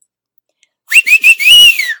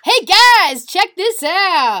check this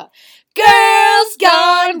out. Girls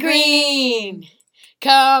Gone Green.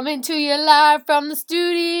 Coming to you live from the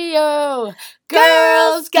studio.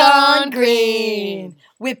 Girls Gone Green.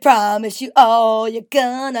 We promise you all you're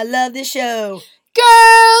gonna love the show.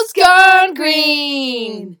 Girls Gone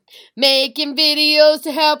Green. Making videos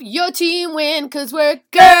to help your team win, 'cause we're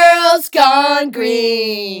Girls Gone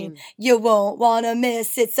Green. You won't wanna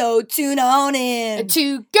miss it, so tune on in.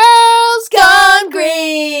 To Girls Gone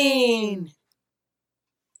Green.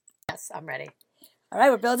 Yes, I'm ready. All right,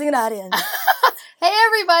 we're building an audience. Hey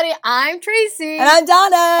everybody, I'm Tracy. And I'm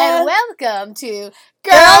Donna. And welcome to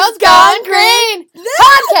Girls Gone Green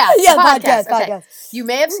podcast. Yeah, podcast. You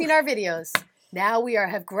may have seen our videos. Now we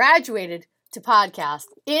have graduated to podcast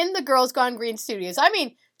in the Girls Gone Green studios. I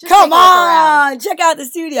mean, just come take a look around. on, check out the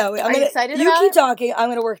studio. Are you excited You about keep it? talking. I'm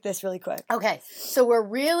going to work this really quick. Okay, so we're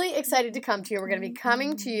really excited to come to you. We're going to be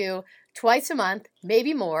coming to you twice a month,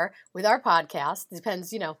 maybe more, with our podcast.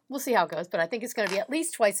 Depends, we'll see how it goes, but I think it's going to be at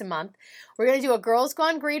least twice a month. We're going to do a Girls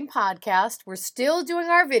Gone Green podcast. We're still doing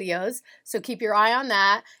our videos, so keep your eye on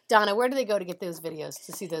that. Donna, where do they go to get those videos,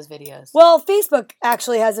 to see those videos? Well, Facebook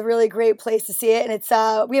actually has a really great place to see it, and it's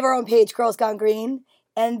we have our own page, Girls Gone Green,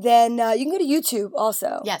 and then you can go to YouTube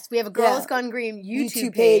also. Yes, we have a Girls Gone Green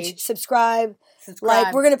YouTube page. Subscribe.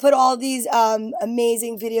 Like, we're going to put all these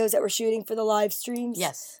amazing videos that we're shooting for the live streams.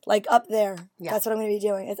 Yes. Like, up there. Yeah. That's what I'm going to be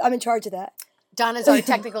doing. I'm in charge of that. Donna's our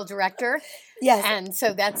technical director. Yes. And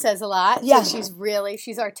so that says a lot. Yeah. So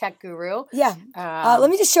she's our tech guru. Yeah. Let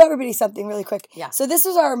me just show everybody something really quick. Yeah. So this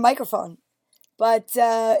is our microphone, but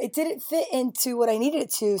it didn't fit into what I needed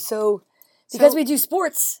it to. So because we do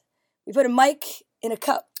sports, we put a mic in a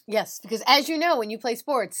cup. Yes, because as you know, when you play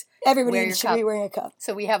sports, everybody should be wearing a cup.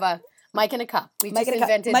 So we have a mic in a cup. We just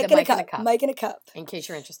invented the mic in a cup. Mic in a cup. In case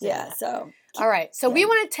you're interested. Yeah. In that. So. All right. So we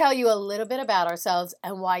want to tell you a little bit about ourselves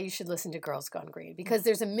and why you should listen to Girls Gone Green, because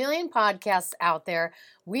there's a million podcasts out there.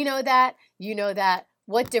 We know that. You know that.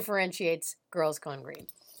 What differentiates Girls Gone Green?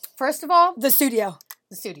 First of all, the studio.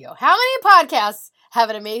 The studio. How many podcasts have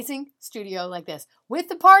an amazing studio like this with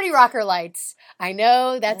the party rocker lights? I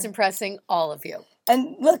know that's impressing all of you.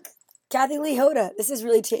 And look, Kathy Lee Hoda, this is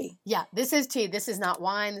really tea. Yeah, this is tea. This is not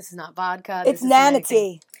wine. This is not vodka. It's Nana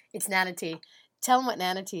tea. It's Nana tea. Tell them what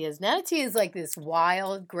Nana tea is. Nana tea is like this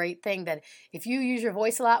wild, great thing that if you use your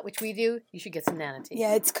voice a lot, which we do, you should get some Nana tea.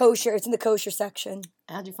 Yeah, it's kosher. It's in the kosher section.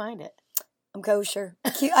 How'd you find it? I'm kosher.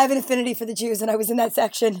 I have an affinity for the Jews, and I was in that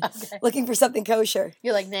section looking for something kosher.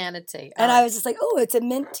 You're like Nana tea. And I was just like, oh, it's a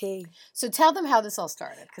mint tea. So tell them how this all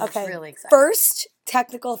started, because it's really exciting. First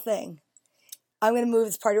technical thing. I'm going to move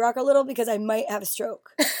this party rocker a little because I might have a stroke.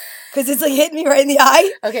 Because it's like hitting me right in the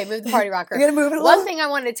eye. Okay, move the party rocker. I'm going to move it a little. One thing I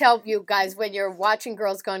wanted to tell you guys when you're watching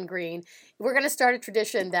Girls Gone Green, we're going to start a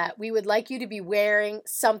tradition that we would like you to be wearing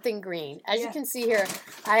something green. As you can see here,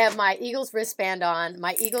 I have my Eagles wristband on,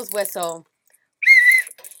 my Eagles whistle,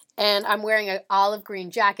 and I'm wearing an olive green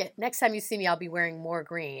jacket. Next time you see me, I'll be wearing more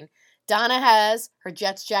green. Donna has her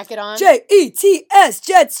Jets jacket on. Jets,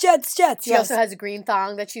 Jets. She also has a green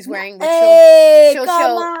thong that she's wearing, which she'll come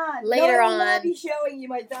show on. later on. on Be showing you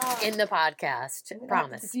my thong. in the podcast.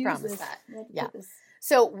 Promise this. that. Yeah.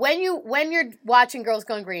 So when you're watching Girls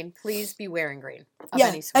Gone Green, please be wearing green. Of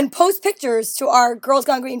any sort. And post pictures to our Girls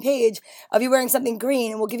Gone Green page of you wearing something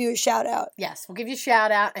green, and we'll give you a shout out. Yes, we'll give you a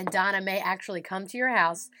shout out, and Donna may actually come to your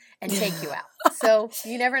house and take you out. So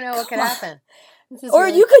you never know what could happen. Or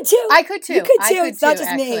you could too. I could too. You could too. It's not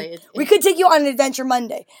just me. We could take you on an adventure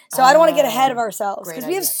Monday. So I don't want to get ahead of ourselves because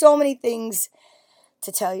we have so many things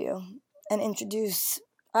to tell you and introduce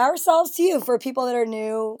ourselves to you for people that are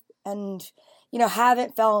new and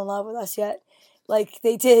haven't fell in love with us yet, like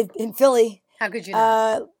they did in Philly. How could you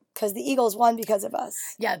not? Because the Eagles won because of us.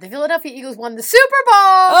 Yeah, the Philadelphia Eagles won the Super Bowl.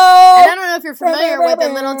 Oh, and I don't know if you're familiar with a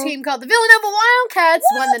little team called the Villanova Wildcats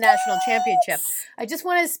won the national championship. I just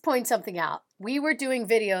want to point something out. We were doing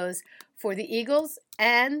videos for the Eagles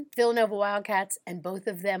and Villanova Wildcats, and both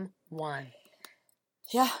of them won.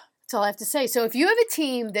 Yeah. That's all I have to say. So if you have a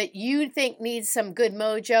team that you think needs some good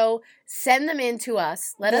mojo, send them in to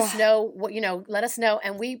us. Let us know let us know,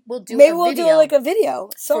 and we will do Maybe we'll do like a video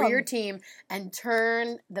for your team and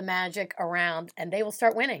turn the magic around, and they will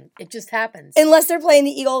start winning. It just happens. Unless they're playing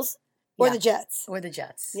the Eagles or the Jets. Or the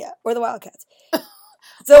Jets. Yeah, or the Wildcats.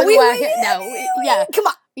 So come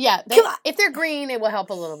on. Yeah, come on. If they're green, it will help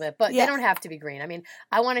a little bit, but they don't have to be green. I mean,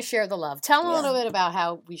 I want to share the love. Tell them a little bit about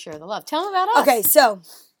how we share the love. Tell them about us. Okay, so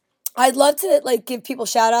I'd love to give people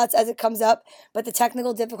shout outs as it comes up, but the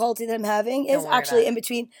technical difficulty that I'm having is actually in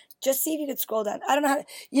between. Just see if you could scroll down. I don't know how to,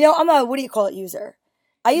 I'm a, user.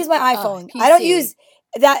 I use my iPhone. I don't use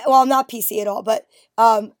Well, not PC at all, but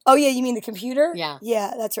oh yeah, you mean the computer? Yeah.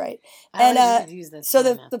 Yeah, that's right. I don't use this. So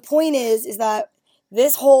the point is that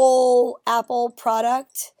this whole Apple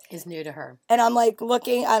product is new to her. And I'm like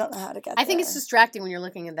looking, I don't know how to get I think it's distracting when you're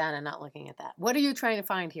looking at that and not looking at that. What are you trying to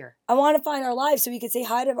find here? I want to find our live so we can say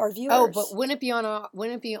hi to our viewers. Oh, but wouldn't it be on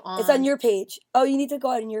It's on your page. Oh, you need to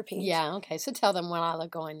go out on your page. Yeah, okay. So tell them when I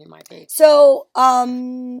go on my page. So,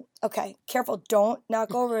 okay, careful. Don't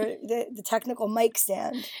knock over the technical mic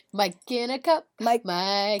stand. Mic in a cup. Mic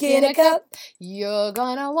in a cup. You're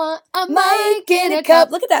gonna want a mic in a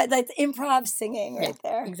cup. Look at that. That's improv singing right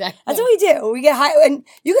there. Exactly. That's what we do. We get high, and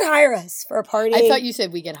you can hire us for a party. I thought you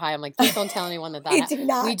said we get high. I'm like, please don't tell anyone that. We do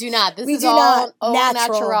not. We do not. This is all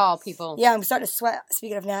natural, people. Yeah, I'm starting to sweat.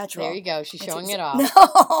 Speaking of natural. There you go. She's showing it off.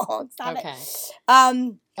 No, stop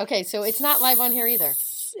it. Okay, so it's not live on here either.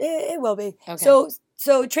 It will be. Okay.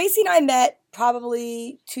 So Tracy and I met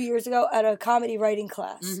probably 2 years ago at a comedy writing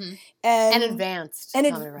class. Mm-hmm. And advanced.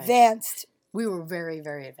 We were very,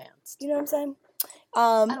 very advanced. You know what I'm saying?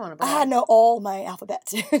 I don't want to. I had all my alphabet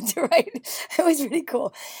to write. It was really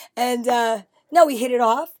cool. And no, we hit it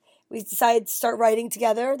off. We decided to start writing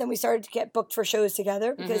together. Then we started to get booked for shows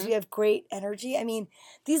together because we have great energy. I mean,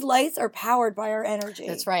 these lights are powered by our energy.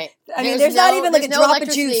 That's right. I mean, there's not even like a drop of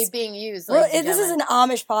juice being used. This is an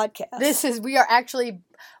Amish podcast. We are actually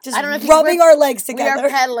just rubbing our legs together. We are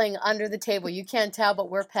pedaling under the table. You can't tell, but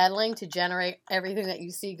we're pedaling to generate everything that you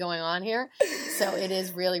see going on here. So it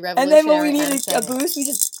is really revolutionary. And then when we need a boost, we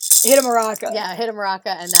just hit a maraca. Yeah, hit a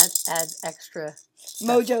maraca, and that adds extra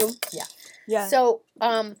mojo. Yeah. So,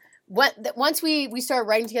 once we started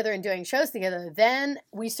writing together and doing shows together, then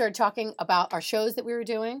we started talking about our shows that we were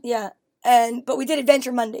doing. Yeah. But we did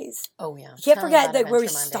Adventure Mondays. Oh, yeah. You can't forget where we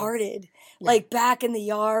started. Yeah. Like back in the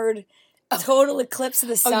yard. Total eclipse of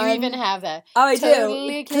the sun. Oh, you even have that. Oh, I Total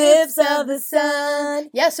do. Eclipse of the sun.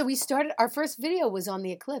 Yeah, so we started, our first video was on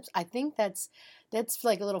the eclipse. I think that's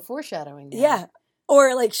like a little foreshadowing there. Yeah.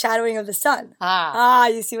 Or like shadowing of the sun.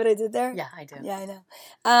 You see what I did there? Yeah, I do. Yeah, I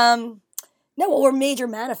know. No, well, we're major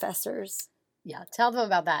manifestors. Yeah, tell them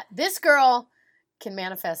about that. This girl can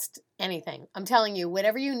manifest anything. I'm telling you,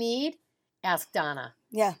 whatever you need, ask Donna.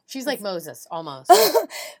 Yeah. She's like Moses, almost.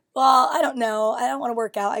 Well, I don't know. I don't want to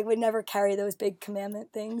work out. I would never carry those big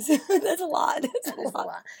commandment things. That's a lot. That's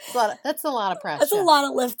a lot of pressure. That's a lot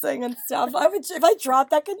of lifting and stuff. If I dropped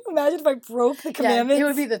that, can you imagine if I broke the commandments? Yeah, it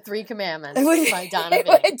would be the 3 commandments by Donna.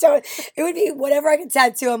 It would be whatever I can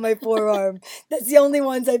tattoo on my forearm. That's the only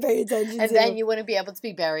ones I pay attention to. And then you wouldn't be able to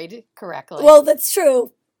be buried correctly. Well, that's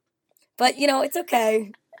true. But, it's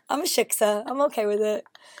okay. I'm a shiksa. I'm okay with it.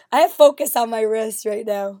 I have focus on my wrist right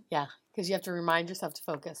now. Yeah. Because you have to remind yourself to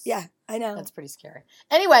focus. Yeah, I know. That's pretty scary.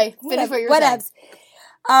 Anyway, finish what you're saying.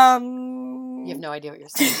 You have no idea what you're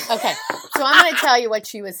saying. Okay, so I'm going to tell you what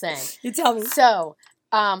she was saying. You tell me. So,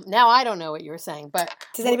 now I don't know what you were saying, but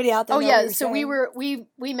does anybody out there know what you're saying?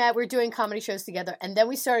 we met, we were doing comedy shows together, and then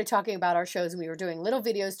we started talking about our shows, and we were doing little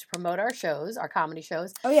videos to promote our shows, our comedy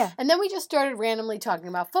shows. Oh, yeah. And then we just started randomly talking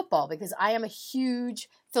about football, because I am a huge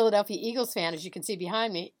Philadelphia Eagles fan, as you can see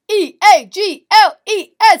behind me.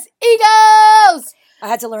 E-A-G-L-E-S, Eagles! I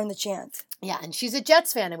had to learn the chant. Yeah, and she's a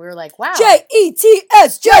Jets fan, and we were like, wow.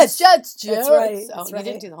 J-E-T-S, Jets! Jets. That's right. Oh, you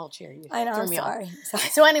didn't do the whole cheer. I know, threw me sorry. Off.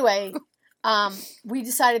 So anyway, we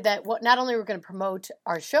decided that not only we're going to promote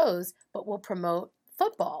our shows, but we'll promote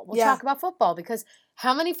football. We'll talk about football, because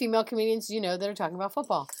how many female comedians do you know that are talking about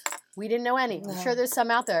football? We didn't know any. I'm sure there's some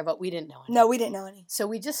out there, but we didn't know any. No, we didn't know any. So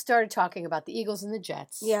we just started talking about the Eagles and the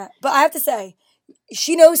Jets. Yeah, but I have to say,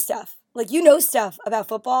 she knows stuff. Like, you know stuff about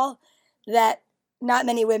football that not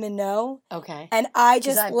many women know. Okay. And I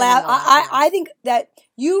just laugh. I think that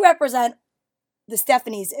you represent the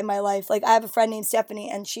Stephanies in my life. Like, I have a friend named Stephanie,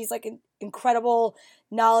 and she's like an incredible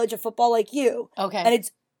knowledge of football like you. Okay. And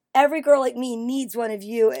it's every girl like me needs one of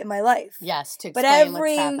you in my life. Yes, to explain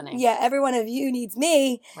what's happening. Yeah, every one of you needs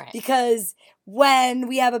me because when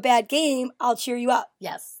we have a bad game, I'll cheer you up.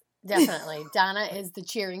 Yes, definitely. Donna is the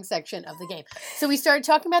cheering section of the game. So we started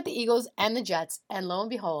talking about the Eagles and the Jets, and lo and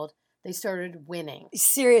behold, they started winning.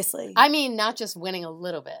 Seriously. I mean, not just winning a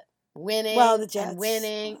little bit. Winning, the Jets. And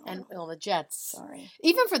winning, and the Jets. Sorry.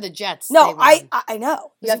 Even for the Jets. No, I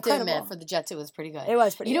know. You have to admit, for the Jets, it was pretty good. It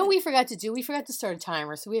was pretty good. You know what we forgot to do? We forgot to start a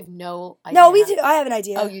timer, so we have no idea. No, we do. I have an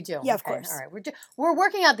idea. Oh, you do? Yeah, of course. All right. We're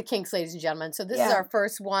working out the kinks, ladies and gentlemen. So this is our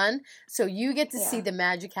first one. So you get to see the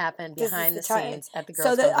magic happen behind the scenes at the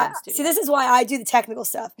Girls Club Studio. See, this is why I do the technical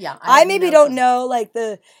stuff. Yeah. I maybe don't know, like,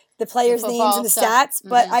 the players' names and the stats,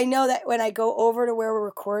 but I know that when I go over to where we're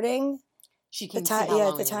recording, She can see how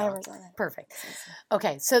long the timer's on it. Perfect.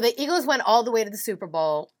 Okay, so the Eagles went all the way to the Super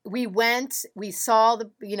Bowl. We saw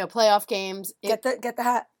the playoff games. Get the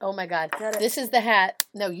hat. Oh my God, this is the hat.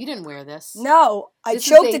 No, you didn't wear this. No, I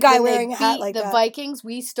choked a guy wearing a hat like that. The Vikings.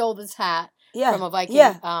 We stole this hat. From a Viking.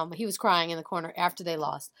 Yeah. He was crying in the corner after they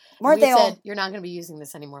lost. Weren't they all? You're not going to be using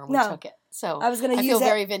this anymore. And we took it. So I was going to use it. I feel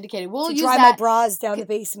very vindicated. We'll to use dry my bras down the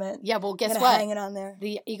basement. Yeah, well, guess what? Hang it on there.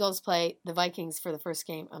 The Eagles play the Vikings for the first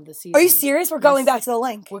game of the season. Are you serious? We're going back to the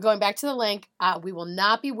link. We're going back to the link. We will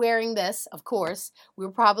not be wearing this, of course.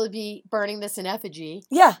 We'll probably be burning this in effigy.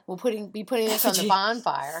 Yeah. We'll be putting this on the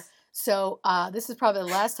bonfire. So this is probably the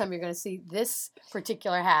last time you're going to see this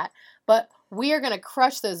particular hat. But we are going to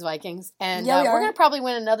crush those Vikings, and we're going to probably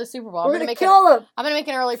win another Super Bowl. We're going to kill them. I'm going to make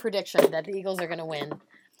an early prediction that the Eagles are going to win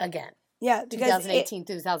again. Yeah, 2018,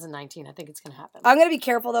 2019. I think it's going to happen. I'm going to be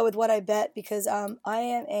careful, though, with what I bet because I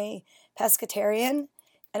am a pescatarian,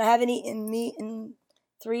 and I haven't eaten meat in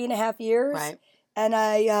 3.5 years. Right. And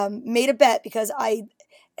I made a bet because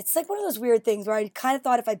it's like one of those weird things where I kind of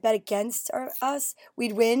thought if I bet against us,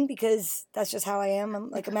 we'd win because that's just how I am. I'm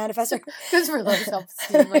like a manifestor. Because we're low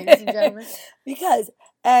self-esteem, ladies and gentlemen.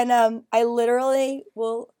 I literally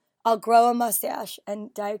I'll grow a mustache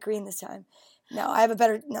and dye it green this time. No, I have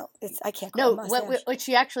I can't grow a mustache. What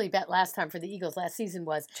she actually bet last time for the Eagles last season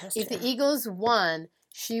was if the Eagles won,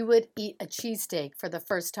 she would eat a cheesesteak for the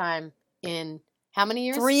first time in how many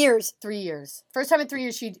years? 3 years. 3 years. First time in 3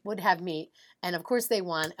 years she would have meat. And, of course, they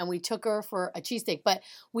won. And we took her for a cheesesteak. But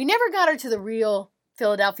we never got her to the real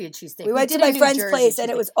Philadelphia cheesesteak. We went to my friend's place,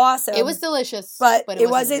 and it was awesome. It was delicious. But it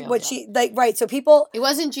wasn't what she, right. So people. It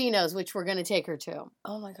wasn't Gino's, which we're going to take her to.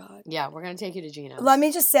 Oh, my God. Yeah, we're going to take you to Gino's. Let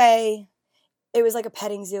me just say, it was like a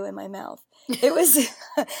petting zoo in my mouth. It was,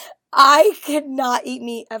 I could not eat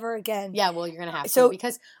meat ever again. Yeah, well, you're going to have to.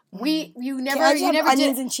 Because you never did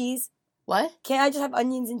onions and cheese. What? Can't I just have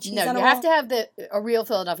onions and cheese? No, you have to have a real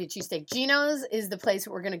Philadelphia cheesesteak. Gino's is the place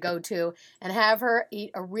we're going to go to and have her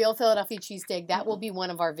eat a real Philadelphia cheesesteak. That will be one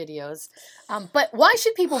of our videos. But why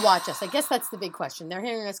should people watch us? I guess that's the big question. They're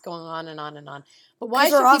hearing us going on and on and on. But why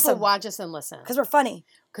should people watch us and listen? Because we're funny.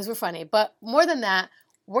 Because we're funny. But more than that,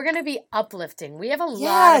 we're going to be uplifting. We have a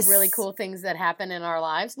lot of really cool things that happen in our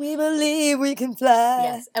lives. We believe we can fly.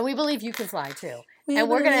 Yes, and we believe you can fly too. And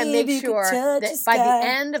we're going to make sure that by the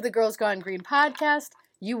end of the Girls Gone Green podcast,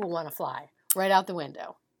 you will want to fly right out the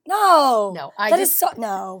window. No. No.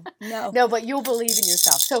 No. No, but you'll believe in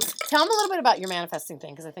yourself. So tell them a little bit about your manifesting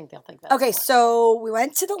thing because I think they'll think that. Okay, so we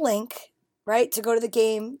went to the link, right, to go to the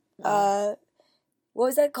game. What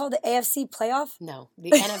was that called? The AFC playoff? No,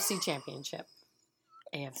 the NFC championship.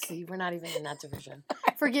 AFC. We're not even in that division.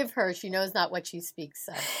 Forgive her. She knows not what she speaks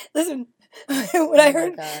of. Listen, when I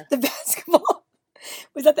heard the basketball,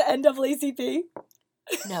 was that the NAACP?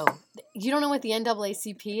 No. You don't know what the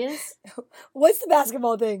NAACP is? What's the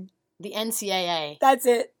basketball thing? The NCAA. That's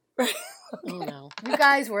it. Oh, no. You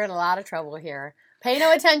guys were in a lot of trouble here. Pay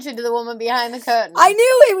no attention to the woman behind the curtain. I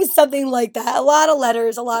knew it was something like that. A lot of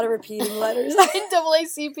letters, a lot of repeating letters.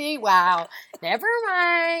 NAACP? Wow. Never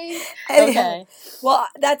mind. Okay. Well,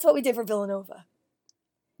 that's what we did for Villanova.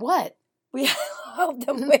 What? We helped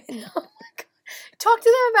them win. Oh my God. Talk to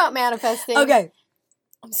them about manifesting. Okay.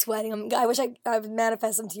 I'm sweating. I wish I would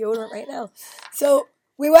manifest some deodorant right now. So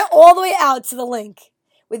we went all the way out to the link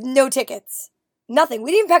with no tickets. Nothing.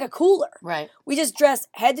 We didn't even pack a cooler. Right. We just dressed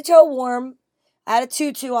head to toe warm. I had a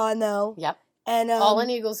tutu on, though. Yep. And all in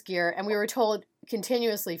Eagles gear. And we were told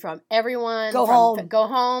continuously from everyone. Go home. Go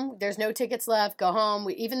home. There's no tickets left. Go home.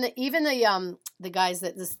 Even the guys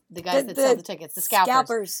that sell the tickets, the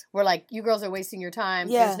scalpers, were like, you girls are wasting your time.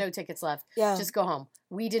 Yeah. There's no tickets left. Yeah. Just go home.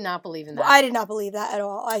 We did not believe in that. Well, I did not believe that at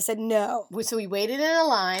all. I said no. So we waited in a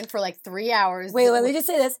line for like 3 hours. Wait, let me just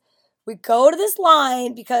say this. We go to this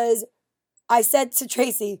line because I said to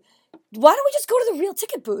Tracy, why don't we just go to the real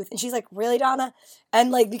ticket booth? And she's like, really, Donna?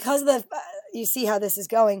 And like, because of the, you see how this is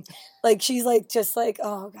going. Like, she's like, just like,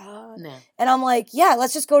 oh God. No. And I'm like, yeah,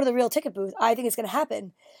 let's just go to the real ticket booth. I think it's going to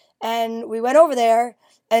happen. And we went over there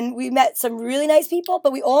and we met some really nice people,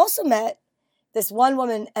 but we also met this one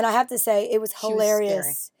woman. And I have to say, it was hilarious. She was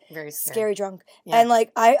scary. Very scary drunk. Yeah. And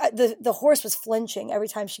like, the horse was flinching every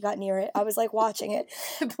time she got near it. I was like watching it.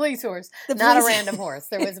 The police horse. Not a random horse.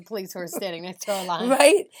 There was a police horse standing next to our line.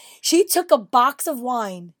 Right? She took a box of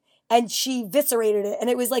wine and she eviscerated it. And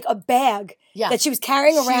it was like a bag that she was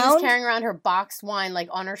carrying around. She was carrying around her boxed wine like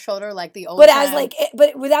on her shoulder like the old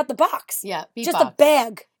but without the box. Yeah. Just a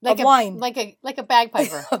bag of wine. Like a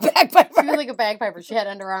bagpiper. A bagpiper. She was like a bagpiper. She had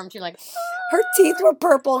underarms. She like... Her teeth were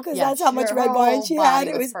purple because that's how much red wine she had.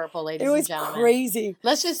 It was purple, ladies and gentlemen. It was crazy.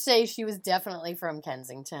 Let's just say she was definitely from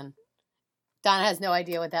Kensington. Donna has no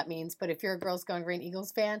idea what that means, but if you're a Girls Gone Green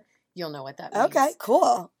Eagles fan, you'll know what that means. Okay,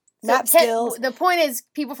 cool. Map skills. The point is,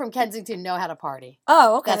 people from Kensington know how to party.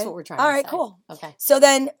 Oh, okay. That's what we're trying to say. All right, cool. Okay. So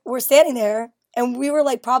then we're standing there, and we were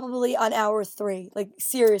like probably on hour 3. Like,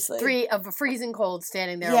 seriously. 3 of a freezing cold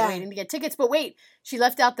standing there waiting to get tickets. But wait, she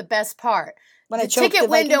left out the best part. The ticket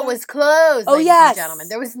window was closed, ladies and gentlemen.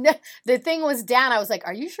 There was the thing was down. I was like,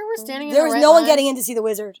 are you sure we're standing in the right line? There was no one getting in to see the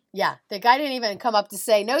wizard. Yeah. The guy didn't even come up to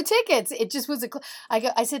say, no tickets. It just was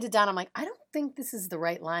I said to Donna, I'm like, I don't think this is the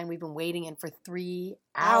right line. We've been waiting in for 3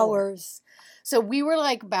 hours. So we were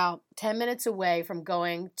like about 10 minutes away from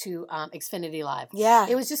going to Xfinity Live. Yeah.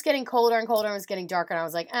 It was just getting colder and colder. And it was getting darker. And I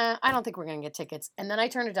was like, I don't think we're going to get tickets. And then I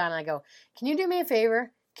turned to Donna and I go, can you do me a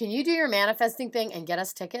favor? Can you do your manifesting thing and get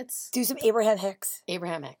us tickets? Do some Abraham Hicks.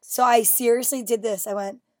 Abraham Hicks. So I seriously did this.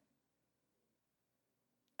 I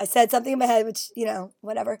said something in my head, which,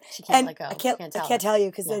 whatever. She can't and let go. I can't tell you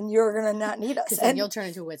because then you're going to not need us. Because then you'll turn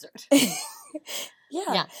into a wizard.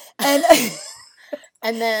 Yeah.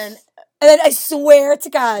 And then I swear to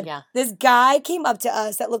God, this guy came up to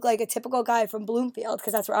us that looked like a typical guy from Bloomfield,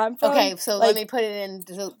 because that's where I'm from. Okay, so let me put it in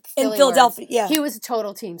Philadelphia. Words. Yeah, he was a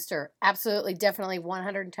total teamster. Absolutely, definitely,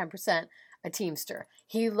 110% a teamster.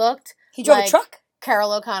 He drove a truck.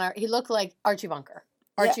 Carol O'Connor. He looked like Archie Bunker.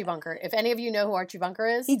 Archie Bunker. If any of you know who Archie Bunker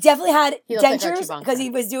is, he definitely had dentures because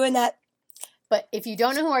he was doing that. But if you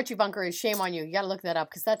don't know who Archie Bunker is, shame on you. You got to look that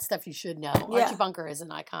up because that's stuff you should know. Yeah. Archie Bunker is an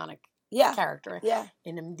iconic character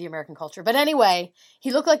in the American culture. But anyway,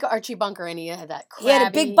 he looked like Archie Bunker, and he had that crabby... He had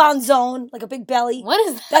a big bonzone, like a big belly. What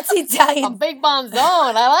is that? That's the Italian. A big bonzone.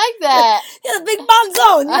 I like that. Yeah, a big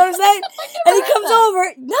bonzone. You know what I'm saying? And he comes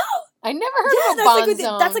over. No. I never heard of a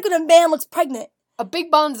bonzone. That's like when a man looks pregnant. A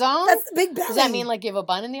big bonzone? That's the big belly. Does that mean like you have a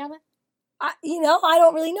bun in the oven? I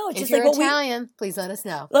don't really know. It's if just you're like Italian, please let us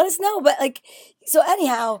know. Let us know. But so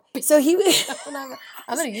anyhow, so he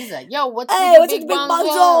I'm going to use that. Yo, what's a big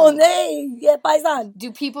bonzone? Hey, yeah, paisan.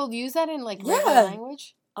 Do people use that in like regular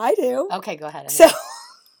language? I do. Okay, go ahead. So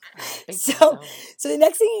the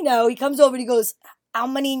next thing you know, he comes over and he goes, how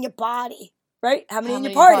many in your body? Right? How many in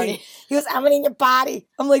your party? He goes, how many in your body?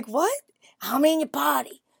 I'm like, what? How many in your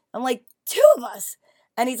party? I'm like, 2 of us.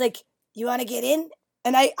 And he's like, you want to get in?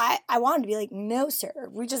 And I wanted to be like, no, sir.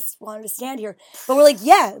 We just wanted to stand here. But we're like,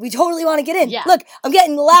 yeah, we totally want to get in. Yeah. Look, I'm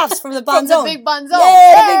getting laughs from the bonzone. From the big bonzone.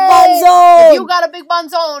 Yeah, the big bonzone. If you got a big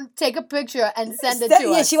bonzone, take a picture and send it to us.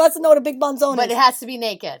 Yeah, she wants to know what a big bonzone is. But it has to be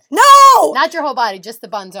naked. No! Not your whole body, just the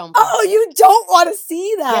bonzone. Oh, you don't want to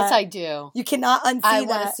see that. Yes, I do. You cannot unsee that. I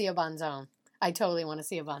want to see a bonzone. I totally want to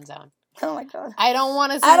see a bonzone. Oh my God. I don't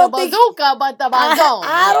want to see the bazooka, but the bonzone.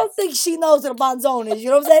 I don't think she knows what a bonzone is. You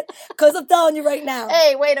know what I'm saying? Because I'm telling you right now.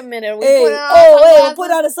 Hey, wait a minute. We'll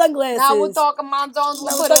put on the sunglasses. Now we're talking bonzones.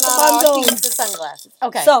 We're putting on our jeans and sunglasses.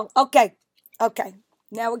 Okay. So, okay.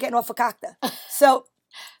 Now we're getting off fakakta. So.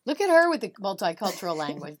 Look at her with the multicultural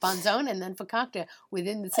language. Bonzone and then fakakta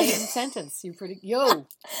within the same sentence. You're pretty,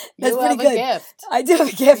 That's pretty good. A gift. I do have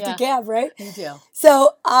a gift to gab, right? You do.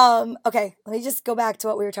 So, okay, let me just go back to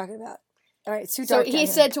what we were talking about. All right, so he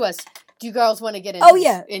said to us, do you girls want to get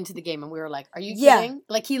into the game? And we were like, are you kidding? Yeah.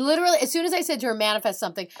 Like he literally, as soon as I said to her, manifest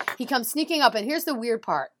something, he comes sneaking up. And here's the weird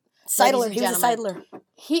part. Sidler. He was a sidler.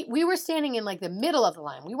 We were standing in like the middle of the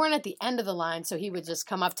line. We weren't at the end of the line, so he would just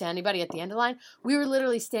come up to anybody at the end of the line. We were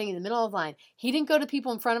literally standing in the middle of the line. He didn't go to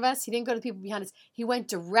people in front of us. He didn't go to people behind us. He went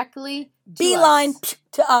directly to beeline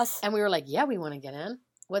to us. And we were like, yeah, we want to get in.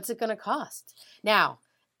 What's it going to cost? Now,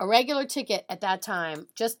 a regular ticket at that time,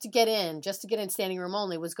 just to get in standing room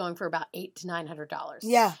only, was going for about $800 to $900.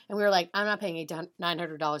 Yeah. And we were like, I'm not paying $800 to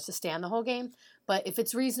 $900 to stand the whole game, but if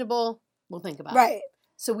it's reasonable, we'll think about it. Right.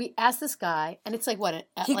 So we asked this guy, and it's like, what,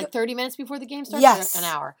 30 minutes before the game starts? Yes. Or an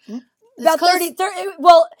hour? About 30,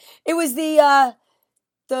 well, it was the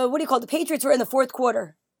what do you call it? The Patriots were in the fourth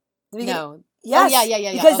quarter. No. Yes. Oh,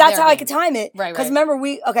 yeah. Because that's how I could time it. Right. Because remember,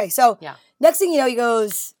 so next thing you know, he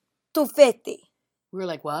goes, 250. We were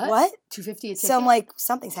like, what? What? 250 a ticket? So I'm like,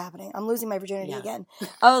 something's happening. I'm losing my virginity again.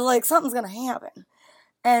 I was like, something's going to happen.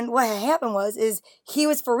 And what had happened is he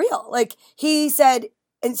was for real. Like, he said...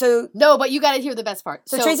 And so... No, but you got to hear the best part.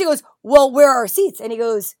 So Tracy goes, well, where are our seats? And he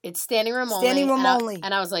goes... It's standing room only. Standing room only.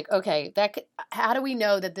 And I was like, okay, how do we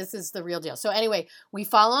know that this is the real deal? So anyway, we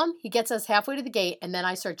follow him. He gets us halfway to the gate. And then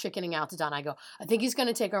I start chickening out to Donna. I go, I think he's going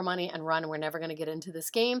to take our money and run. And we're never going to get into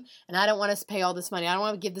this game. And I don't want to pay all this money. I don't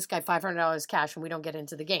want to give this guy $500 cash when we don't get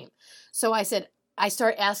into the game. So I said... I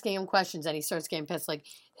start asking him questions, and he starts getting pissed. Like,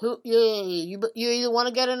 you either want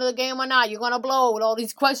to get into the game or not. You're gonna blow with all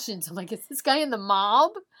these questions. I'm like, is this guy in the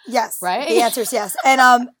mob? Yes, right. The answer is yes.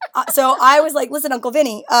 And so I was like, listen, Uncle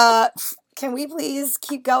Vinny, can can we please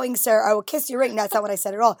keep going, sir? I will kiss your ring. That's not what I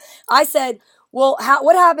said at all. I said, well,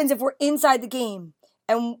 what happens if we're inside the game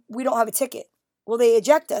and we don't have a ticket? Will they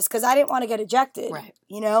eject us? Because I didn't want to get ejected, right?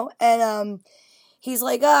 And he's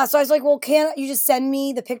like, So I was like, well, can't you just send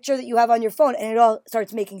me the picture that you have on your phone? And it all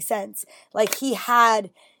starts making sense. Like he had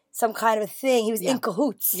some kind of a thing. He was in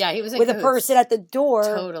cahoots. Yeah, he was in with cahoots. A person at the door.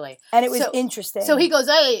 Totally. And it was interesting. So he goes,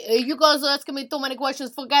 hey, you guys are asking me too many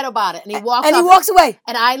questions. Forget about it. And he walks he walks away.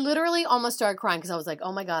 And I literally almost started crying because I was like,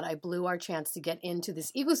 oh my God, I blew our chance to get into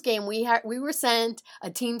this Eagles game. We were sent a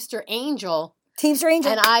Teamster Angel.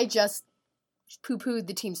 And I just poo-pooed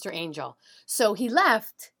the Teamster Angel. So he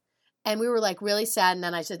left. And we were like really sad. And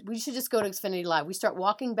then I said, we should just go to Xfinity Live. We start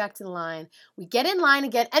walking back to the line. We get in line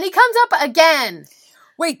again. And he comes up again.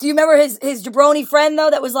 Wait, do you remember his jabroni friend, though,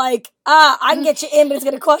 that was like, I can get you in, but it's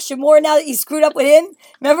going to cost you more now that you screwed up with him?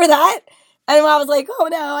 Remember that? And I was like, oh,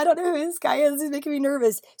 no, I don't know who this guy is. He's making me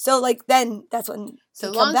nervous. So, like, then that's when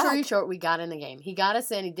So, long story short, we got in the game. He got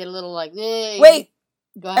us in. He did a little like, hey. Wait.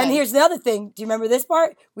 Go ahead. And here's the other thing. Do you remember this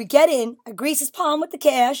part? We get in, I grease his palm with the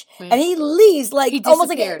cash, and he leaves like almost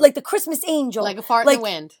like the Christmas angel. Like a fart in the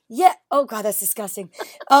wind. Yeah. Oh, God, that's disgusting.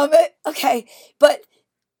 Okay. But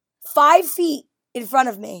 5 feet in front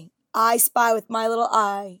of me, I spy with my little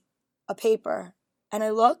eye a paper. And I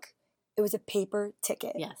look, it was a paper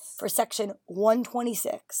ticket. Yes. For section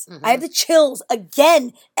 126. Mm-hmm. I have the chills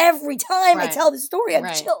again every time I tell this story. I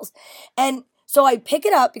have the chills. And so I pick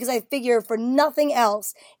it up because I figure for nothing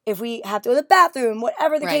else, if we have to go to the bathroom,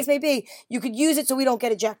 whatever the case may be, you could use it so we don't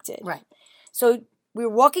get ejected. Right. So we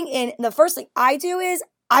were walking in, and the first thing I do is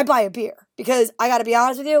I buy a beer because I got to be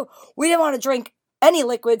honest with you, we didn't want to drink any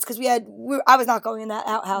liquids because I was not going in that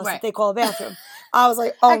outhouse that they call a bathroom. I was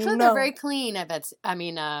like, oh, actually, no. they're very clean. Link.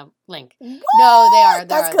 What? No, they are.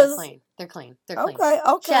 They're clean. They're clean. They're clean.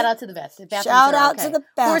 Okay. Shout out to the vets. Shout out to the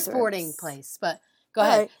bathrooms. For sporting place, but go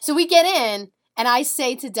ahead. So we get in. And I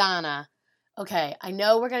say to Donna, okay, I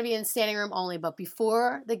know we're going to be in standing room only, but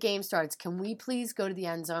before the game starts, can we please go to the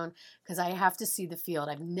end zone? Because I have to see the field.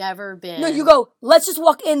 I've never been. No, you go, let's just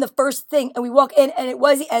walk in the first thing. And we walk in, and it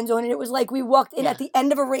was the end zone. And it was like we walked in at the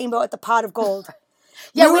end of a rainbow at the pot of gold.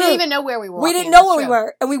 We didn't even know where we were. We didn't know where we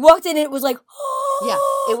were. And we walked in, and it was like,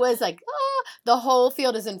 oh. Yeah, it was like, the whole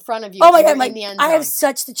field is in front of you. Oh, my God. I have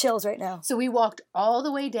such the chills right now. So we walked all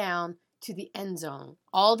the way down to the end zone,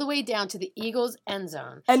 all the way down to the Eagles' end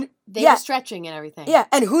zone. And they were stretching and everything. Yeah,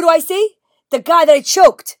 and who do I see? The guy that I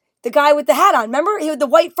choked. The guy with the hat on. Remember? He had the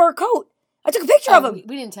white fur coat. I took a picture of him.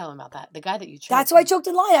 We didn't tell him about that. The guy that you choked. That's why I choked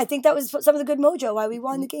in line. I think that was some of the good mojo why we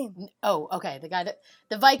won the game. Oh, okay.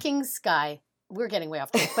 The Vikings guy. We're getting way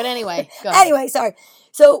off track. But anyway, go ahead. Anyway, sorry.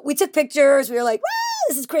 So we took pictures. We were like, wow,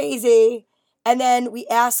 this is crazy. And then we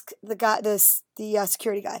asked the guy, the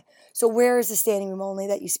security guy, so where is the standing room only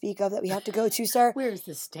that you speak of that we have to go to, sir? Where is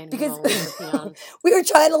the standing room only? We were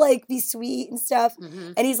trying to like be sweet and stuff.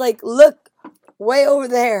 Mm-hmm. And he's like, look, way over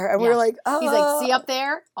there. And we were like, oh. He's like, see up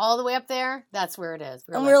there? All the way up there? That's where it is.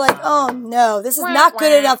 We were like, oh no, this is not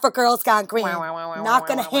good enough for Girls Gone Green. Not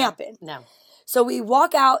going to happen. No. So we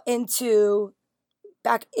walk out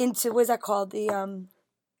back into, what is that called? The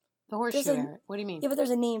horseshoe area. What do you mean? Yeah, but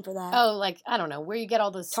there's a name for that. Oh, like, I don't know, where you get all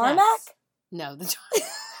those tarmac? Snacks. No, the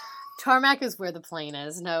tarmac is where the plane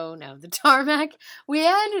is. No, the tarmac. We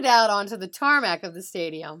headed out onto the tarmac of the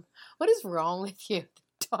stadium. What is wrong with you?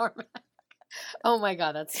 The tarmac. Oh my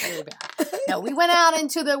God, that's really bad. No, we went out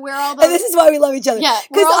into where all the... And this is why we love each other. Yeah,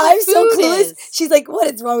 because I'm so clueless. She's like,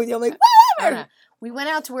 what is wrong with you? I'm like, whatever. We went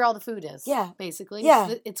out to where all the food is. Yeah. Basically.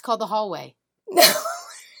 Yeah. It's called the hallway. No.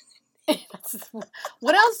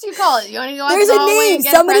 What else do you call it? You want to go out There's the a hallway name. And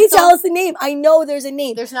get Somebody tell us the name. I know there's a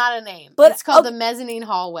name. There's not a name. But it's called the mezzanine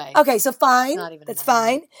hallway. Okay, so fine. That's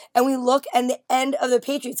fine. And we look, and the end of the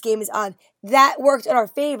Patriots game is on. That worked in our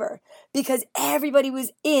favor because everybody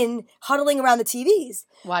was huddling around the TVs.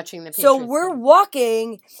 Watching the Patriots. So we're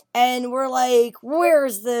walking, and we're like,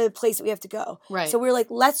 where's the place that we have to go? Right. So we're like,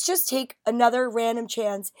 let's just take another random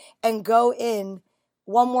chance and go in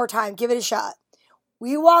one more time. Give it a shot.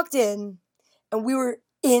 We walked in, and we were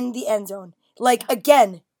in the end zone. Like,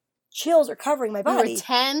 again, chills are covering my body. We were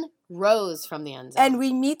 10 rows from the end zone. And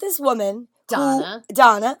we meet this woman. Donna.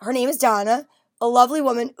 Her name is Donna. A lovely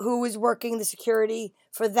woman who was working the security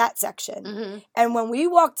for that section. Mm-hmm. And when we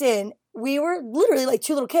walked in, we were literally like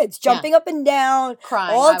two little kids jumping up and down,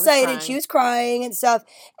 crying. All excited. She was crying and stuff.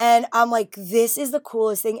 And I'm like, this is the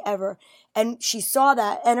coolest thing ever. And she saw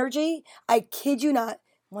that energy. I kid you not.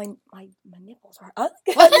 My nipples are up.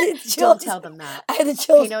 Don't tell them that. I had the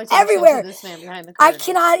chills everywhere. This man behind the I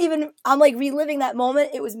cannot even, I'm like reliving that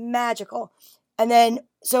moment. It was magical. And then,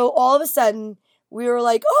 so all of a sudden, we were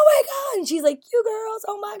like, oh my God. And she's like, you girls,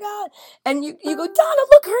 oh my God. And you go, Donna,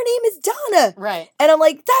 look, her name is Donna. Right. And I'm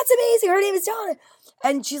like, that's amazing. Her name is Donna.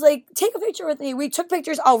 And she's like, take a picture with me. We took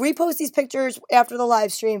pictures. I'll repost these pictures after the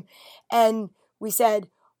live stream. And we said,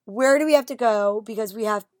 where do we have to go? Because we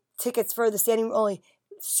have tickets for the standing room only.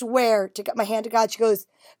 Swear to my hand to God. She goes,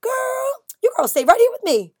 girl, you girls stay right here with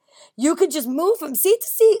me. You could just move from seat to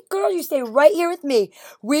seat. Girl, you stay right here with me.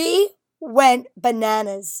 We went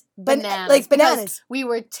bananas. Like bananas. We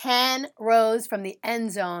were 10 rows from the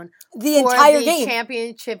end zone. The entire game.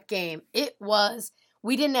 Championship game. It was...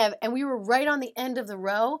 We didn't have, and we were right on the end of the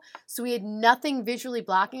row, so we had nothing visually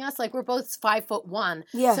blocking us. Like, we're both 5'1".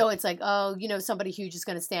 Yeah. So it's like, oh, somebody huge is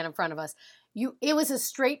going to stand in front of us. It was a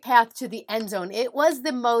straight path to the end zone. It was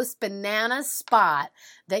the most banana spot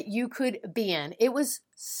that you could be in. It was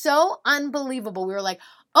so unbelievable. We were like,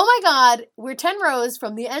 oh my God, we're 10 rows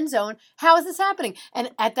from the end zone. How is this happening? And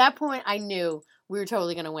at that point, I knew we were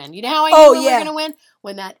totally going to win. You know how I knew we were going to win?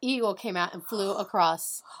 When that eagle came out and flew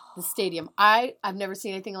across the stadium. I've never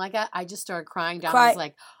seen anything like that. I just started crying down. I was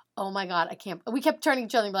like, oh my God, I can't. We kept turning to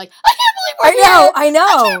each other and be like, I can't believe we're here. I know.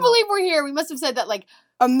 I can't believe we're here. We must have said that like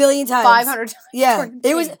a million times. 500 times. Yeah.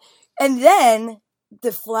 It was, and then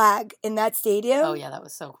the flag in that stadium. Oh yeah, that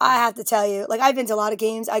was so cool. I have to tell you, like, I've been to a lot of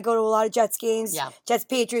games. I go to a lot of Jets games. Yeah. Jets,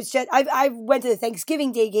 Patriots, I went to the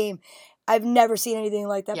Thanksgiving Day game. I've never seen anything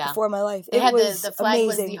like that before in my life. It had was the flag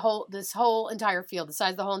amazing. Was this whole entire field, the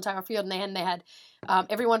size of the whole entire field, and they had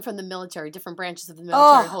everyone from the military, different branches of the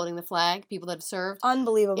military holding the flag, people that have served.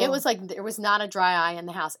 Unbelievable. It was like there was not a dry eye in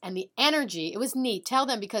the house, and the energy. It was neat. Tell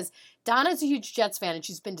them, because Donna's a huge Jets fan, and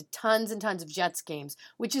she's been to tons and tons of Jets games,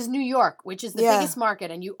 which is New York, which is the biggest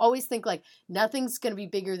market, and you always think like nothing's going to be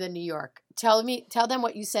bigger than New York. Tell them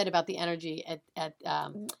what you said about the energy at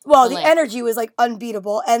well, the energy was like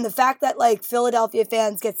unbeatable, and the fact that like Philadelphia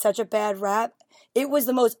fans get such a bad rap, it was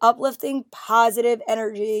the most uplifting, positive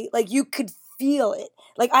energy. Like, you could feel it.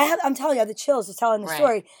 Like, I'm telling you, I have the chills just telling the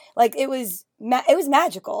story. Like, it was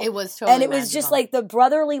magical. It was totally and it was magical. Just like the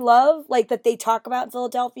brotherly love, like, that they talk about in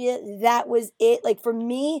Philadelphia. That was it. Like, for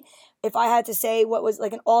me, if I had to say what was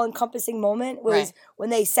like an all-encompassing moment, was when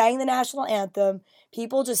they sang the national anthem.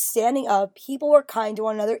 People just standing up. People were kind to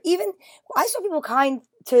one another. Even I saw people kind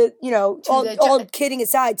to all kidding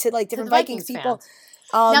aside, to like different Vikings people.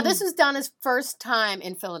 Now, this was Donna's first time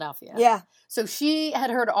in Philadelphia. Yeah. So she had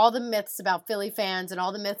heard all the myths about Philly fans and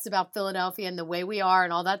all the myths about Philadelphia and the way we are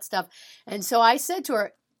and all that stuff. And so I said to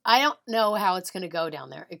her, I don't know how it's going to go down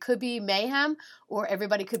there. It could be mayhem, or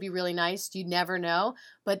everybody could be really nice. You never know.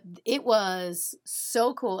 But it was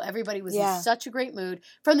so cool. Everybody was in such a great mood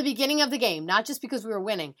from the beginning of the game, not just because we were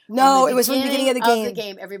winning. No, it was from the beginning of the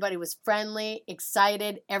game. Everybody was friendly,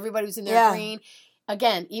 excited. Everybody was in their green.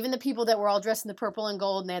 Again, even the people that were all dressed in the purple and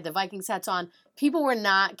gold and they had the Vikings hats on, people were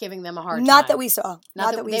not giving them a hard time. Not that we saw.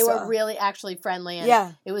 They were really actually friendly.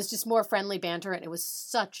 And it was just more friendly banter, and it was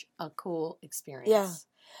such a cool experience. Yeah.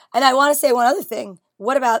 And I want to say one other thing.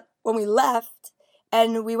 What about when we left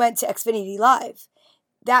and we went to Xfinity Live?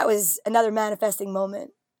 That was another manifesting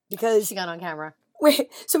moment, because she got on camera.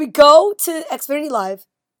 So we go to Xfinity Live,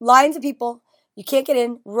 lines of people, you can't get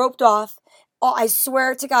in, roped off. Oh, I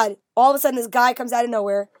swear to God, all of a sudden this guy comes out of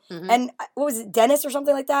nowhere, and what was it, Dennis or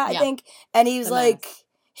something like that, I think, and he was like,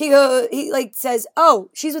 he says, "Oh,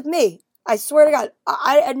 she's with me." I swear to God,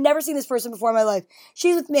 I had never seen this person before in my life.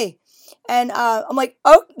 She's with me. And I'm like,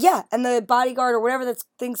 oh, yeah. And the bodyguard, or whatever that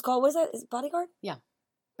thing's called, what is that? Is it bodyguard? Yeah.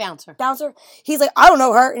 Bouncer. He's like, I don't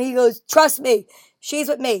know her. And he goes, trust me. She's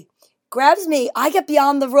with me. Grabs me. I get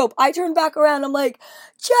beyond the rope. I turn back around. I'm like,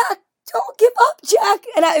 Jack, don't give up, Jack.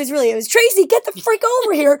 And it was Tracy, get the freak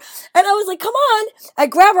over here. And I was like, come on. I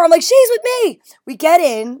grab her. I'm like, she's with me. We get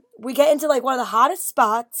into like one of the hottest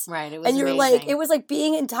spots. Right. It was amazing. Like, it was like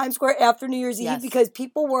being in Times Square after New Year's Eve, because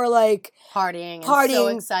people were like partying, so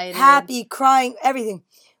excited, happy, crying, everything.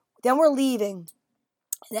 Then we're leaving.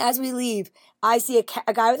 And as we leave, I see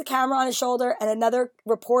a guy with a camera on his shoulder and another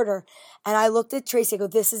reporter. And I looked at Tracy. I go,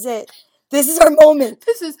 this is it. This is our moment.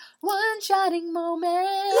 This is one shining moment.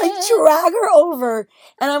 I drag her over.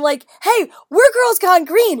 And I'm like, hey, we're Girls Gone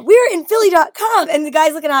Green. We're in Philly.com. And the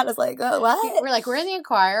guy's looking at us like, oh, what? We're like, we're in the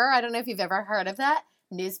Inquirer. I don't know if you've ever heard of that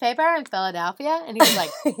newspaper in Philadelphia. And he was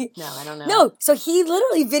like, no, I don't know. No. So he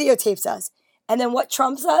literally videotapes us. And then what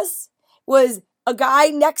trumps us was a guy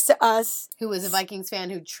next to us who was a Vikings fan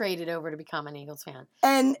who traded over to become an Eagles fan.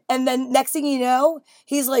 And then next thing you know,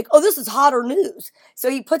 he's like, oh, this is hotter news. So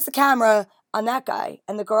he puts the camera on that guy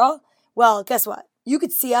and the girl. Well, guess what? you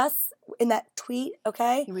could see us in that tweet,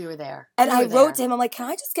 okay? We were there. And I wrote to him, I'm like, can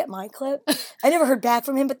I just get my clip? I never heard back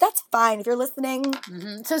from him, but that's fine if you're listening.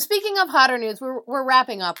 Mm-hmm. So speaking of hotter news, we're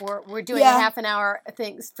wrapping up. We're doing a half an hour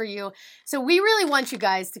things for you. So we really want you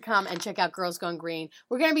guys to come and check out Girls Gone Green.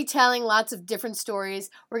 We're going to be telling lots of different stories.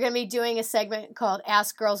 We're going to be doing a segment called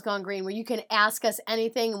Ask Girls Gone Green where you can ask us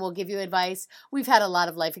anything and we'll give you advice. We've had a lot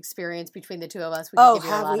of life experience between the two of us. We can give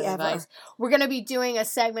you a lot of advice. We're going to be doing a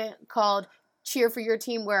segment called Cheer for Your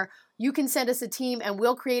Team where you can send us a team and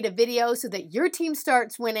we'll create a video so that your team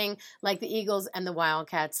starts winning like the Eagles and the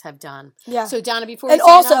Wildcats have done. Yeah. So, Donna, before we sign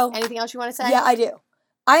off, anything else you want to say? Yeah, I do.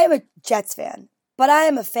 I am a Jets fan, but I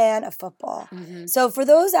am a fan of football. Mm-hmm. So for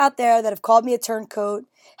those out there that have called me a turncoat,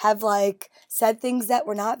 have said things that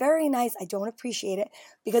were not very nice, I don't appreciate it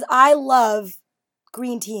because I love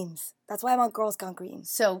green teams. That's why I'm on Girls Gone Green.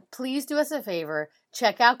 So please do us a favor.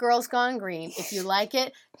 Check out Girls Gone Green. If you like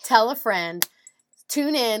it, tell a friend.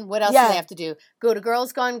 Tune in. What else do they have to do? Go to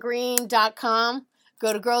girlsgonegreen.com.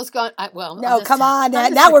 Go to Girls Gone... No, come on.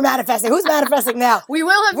 Now we're manifesting. Who's manifesting now? We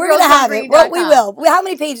will have We're going to have it. Well, we will. How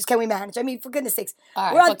many pages can we manage? I mean, for goodness sakes. All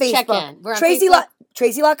right, we're on Facebook. Check in. We're on Tracy Facebook.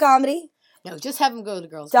 Tracy Lot Comedy. No, just have them go to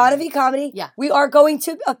Girls Donna V Comedy. Yeah. We are going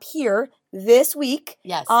to appear this week.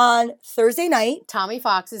 Yes. On Thursday night. Tommy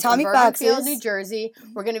Fox's in Bergenfield, New Jersey.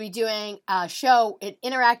 We're going to be doing a show, an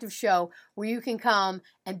interactive show where you can come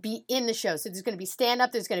and be in the show. So there's going to be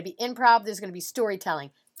stand-up, there's going to be improv, there's going to be storytelling.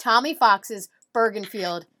 Tommy Fox's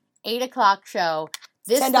Bergenfield, 8 o'clock show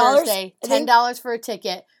this $10? Thursday. $10 for a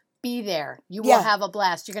ticket. Be there. You will have a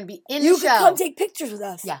blast. You're going to be in the show. You can come take pictures with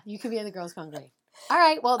us. Yeah, you can be in the Girls Gone Green. All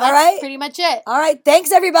right, well, that's pretty much it. All right,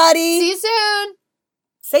 thanks, everybody. See you soon.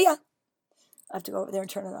 See ya. I have to go over there and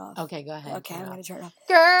turn it off. Okay, go ahead. Okay, I'm going to turn it off.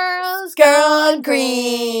 Girls Gone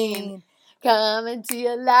Green. Coming to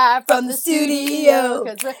you live from the studio.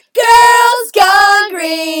 Because we're Girls Gone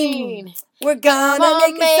Green. We're gonna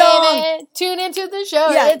make a song. Tune into the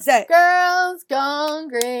show. Yeah, it's Girls Gone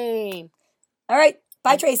Green. All right.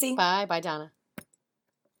 Bye, Tracy. Bye. Bye, Donna.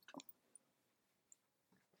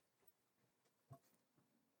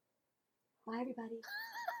 Bye, everybody.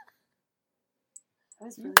 That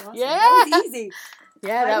was really awesome. Yeah. That was easy.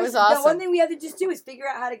 Yeah, that was awesome. The one thing we have to just do is figure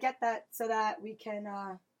out how to get that so that we can...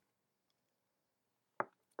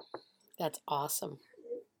 That's awesome.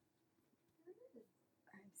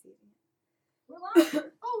 We're live.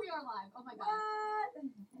 Oh, we are live. Oh, my God.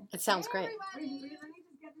 What? It sounds great. Let me just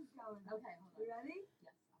get this going. Okay, hold on. You ready?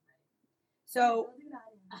 Yes, I'm ready. So...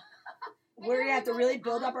 we're going to have to really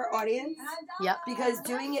build up our audience. Yep. Because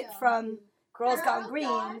doing it from Girls Gone Green,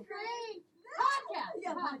 podcast.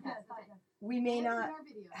 we may not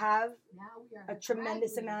have a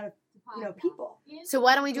tremendous amount of people. So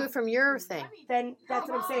why don't we do it from your thing? Then that's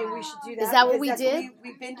what I'm saying. We should do that. Is that what we did?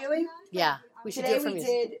 We've been doing? Yeah. We should Today do it from we you.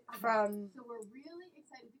 did from... So we're really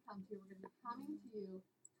excited to come to you. We're going to be coming to you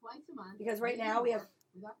twice a month. Because right now we have...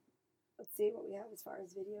 Let's see what we have as far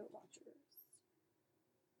as video watchers.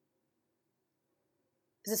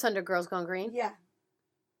 Is this under Girls Gone Green? Yeah.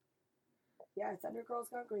 Yeah, it's under Girls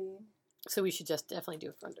Gone Green. So we should just definitely do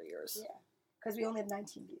it for under yours. Yeah. Because we only have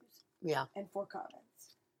 19 views. Yeah. And 4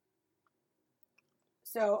 comments.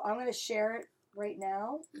 So I'm going to share it right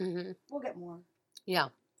now. Mm-hmm. We'll get more. Yeah.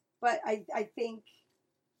 But I think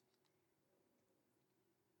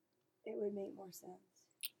it would make more sense.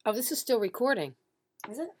 Oh, this is still recording.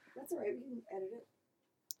 Is it? That's all right. We can edit it.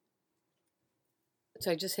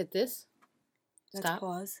 So I just hit this? Let's Stop.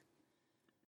 pause.